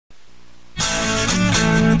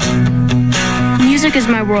Music is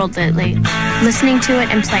my world lately, listening to it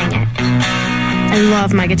and playing it. I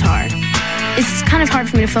love my guitar. It's kind of hard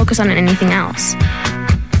for me to focus on anything else.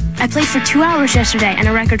 I played for 2 hours yesterday and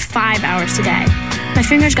a record 5 hours today. My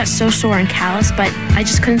fingers got so sore and callous, but I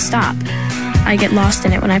just couldn't stop. I get lost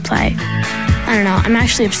in it when I play. I don't know, I'm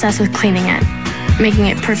actually obsessed with cleaning it, making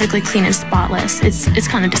it perfectly clean and spotless. It's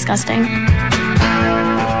kind of disgusting.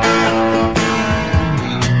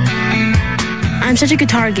 I'm such a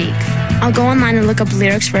guitar geek. I'll go online and look up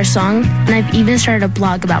lyrics for a song, and I've even started a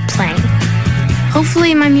blog about playing.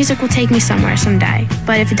 Hopefully my music will take me somewhere someday,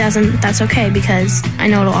 but if it doesn't, that's okay because I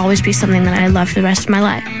know it'll always be something that I love for the rest of my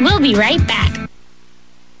life. We'll be right back.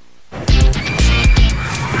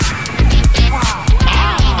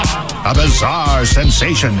 A bizarre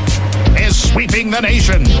sensation is sweeping the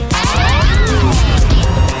nation.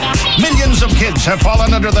 Millions of kids have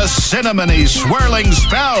fallen under the cinnamony, swirling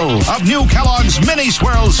spell of new Kellogg's Mini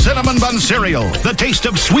Swirl Cinnamon Bun Cereal. The taste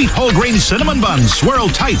of sweet whole grain cinnamon buns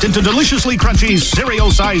swirled tight into deliciously crunchy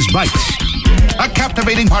cereal-sized bites. A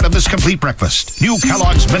captivating part of this complete breakfast. New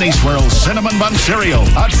Kellogg's Mini Swirl Cinnamon Bun Cereal.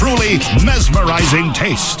 A truly mesmerizing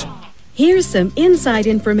taste. Here's some inside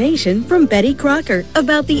information from Betty Crocker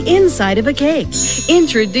about the inside of a cake.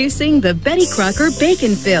 Introducing the Betty Crocker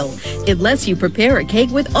Bacon Fill. It lets you prepare a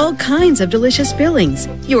cake with all kinds of delicious fillings.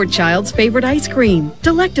 Your child's favorite ice cream,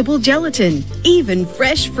 delectable gelatin, even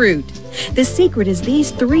fresh fruit. The secret is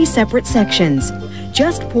these 3 separate sections.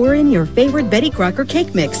 Just pour in your favorite Betty Crocker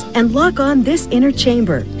cake mix and lock on this inner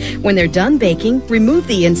chamber. When they're done baking, remove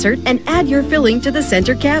the insert and add your filling to the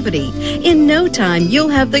center cavity. In no time, you'll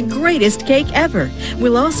have the greatest cake ever.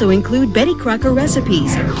 We'll also include Betty Crocker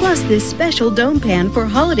recipes, plus this special dome pan for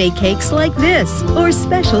holiday cakes like this, or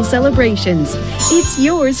special celebrations. It's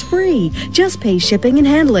yours free. Just pay shipping and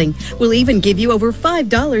handling. We'll even give you over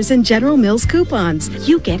 $5 in General Mills coupons.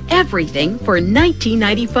 You get everything for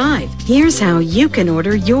 $19.95. Here's how you can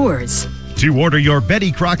order yours. To order your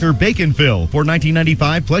Betty Crocker Bacon Fill for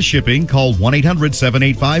 $19.95 plus shipping, call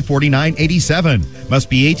 1-800-785-4987. Must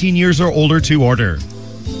be 18 years or older to order.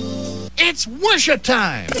 It's worship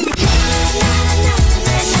time!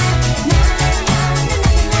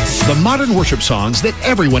 The modern worship songs that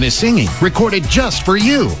everyone is singing, recorded just for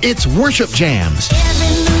you. It's Worship Jams.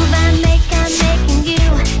 Every move I make, I'm making you.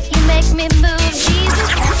 You make me move,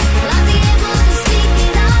 Jesus. I'll be able to speak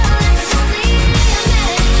it all like it's only a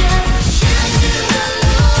measure. Shout to the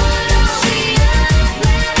Lord, all the earth,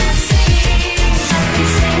 let us sing. I can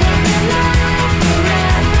sing of your love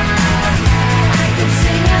forever. I can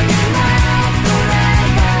sing of your love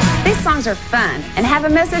forever. These songs are fun and have a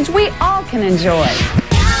message we all can enjoy.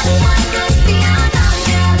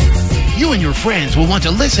 You and your friends will want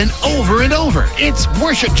to listen over and over. It's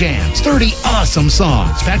Worship Jams, 30 awesome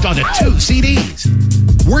songs packed onto 2 CDs.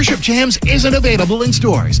 Worship Jams isn't available in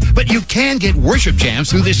stores, but you can get Worship Jams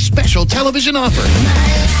through this special television offer.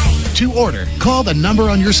 To order, call the number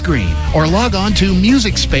on your screen or log on to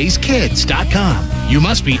MusicSpaceKids.com. You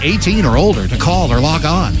must be 18 or older to call or log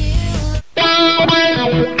on.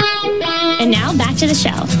 And now back to the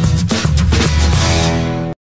show.